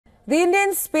The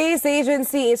Indian Space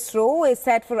Agency ISRO is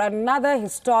set for another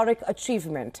historic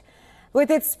achievement. With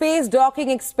its space docking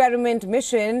experiment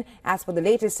mission, as per the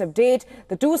latest update,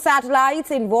 the two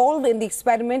satellites involved in the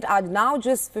experiment are now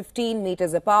just 15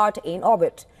 meters apart in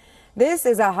orbit. This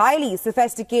is a highly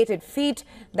sophisticated feat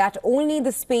that only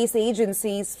the space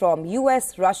agencies from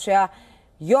US, Russia,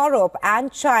 Europe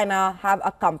and China have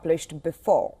accomplished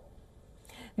before.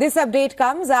 This update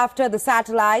comes after the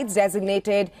satellites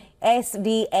designated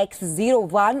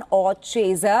SDX-01 or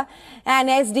Chaser and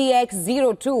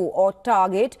SDX-02 or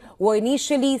Target were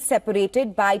initially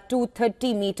separated by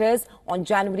 230 meters on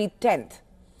January 10th.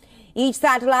 Each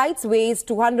satellite weighs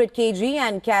 200 kg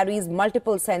and carries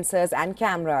multiple sensors and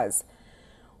cameras.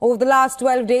 Over the last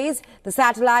 12 days, the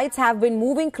satellites have been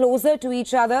moving closer to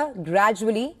each other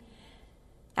gradually,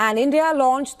 and India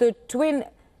launched the twin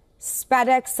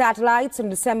SpaDeX satellites on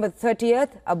December 30th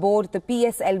aboard the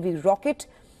PSLV rocket.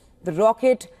 The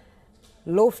rocket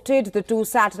lofted the two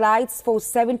satellites for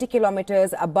 70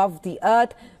 kilometers above the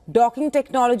Earth. Docking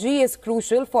technology is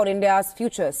crucial for India's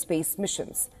future space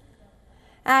missions.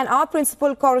 And our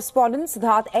principal correspondent,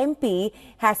 Siddharth MP,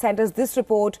 has sent us this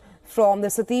report from the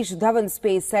Satish Dhawan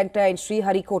Space Center in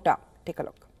Sriharikota. Take a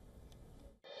look.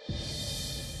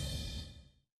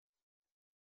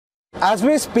 As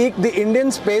we speak, the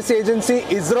Indian Space Agency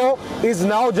ISRO is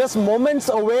now just moments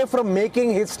away from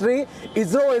making history.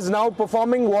 ISRO is now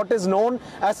performing what is known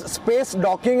as space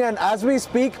docking, and as we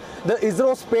speak, the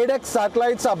ISRO SpaDeX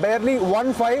satellites are barely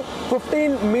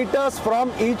 15 meters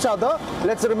from each other.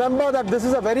 Let's remember that this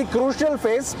is a very crucial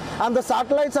phase, and the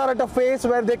satellites are at a phase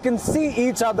where they can see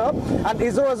each other, and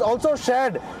ISRO has also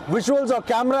shared visuals or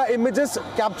camera images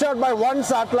captured by one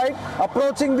satellite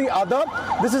approaching the other.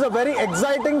 This is a very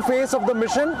exciting phase of the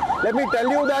mission. Let me tell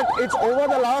you that it's over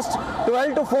the last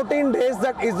 12 to 14 days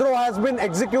that ISRO has been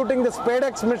executing the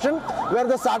SpaDeX mission, where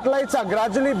the satellites are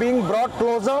gradually being brought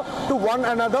closer to one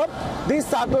another. These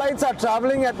satellites are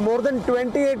traveling at more than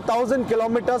 28,000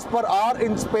 kilometers per hour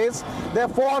in space. They're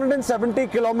 470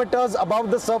 kilometers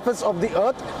above the surface of the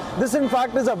Earth. This, in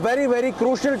fact, is a very, very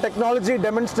crucial technology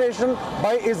demonstration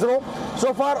by ISRO.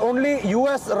 So far, only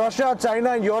US, Russia,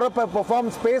 China and Europe have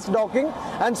performed space docking,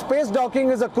 and space docking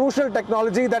is a crucial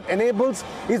technology that enables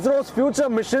ISRO's future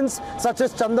missions such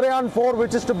as Chandrayaan-4,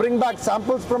 which is to bring back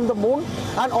samples from the moon,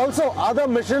 and also other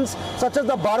missions such as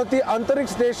the Bharatiya Antariksh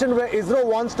Station, where ISRO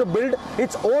wants to build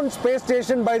its own space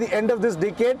station by the end of this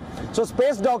decade. So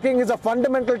space docking is a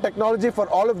fundamental technology for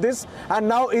all of this, and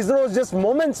now ISRO is just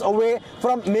moments away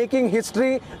from making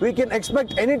history. We can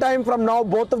expect any time from now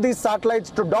both of these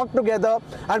satellites to dock together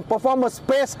and perform a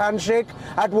space handshake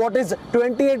at what is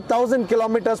 28,000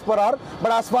 kilometers per hour.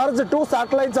 But as far as the two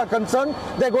satellites are concerned,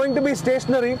 they're going to be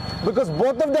stationary because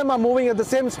both of them are moving at the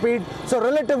same speed. So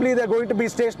relatively, they're going to be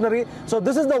stationary. So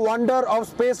this is the wonder of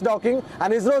space docking,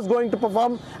 and ISRO is going to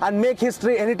perform and make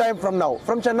history anytime from now.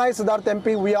 From Chennai, Siddharth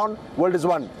MP, WION World is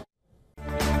One.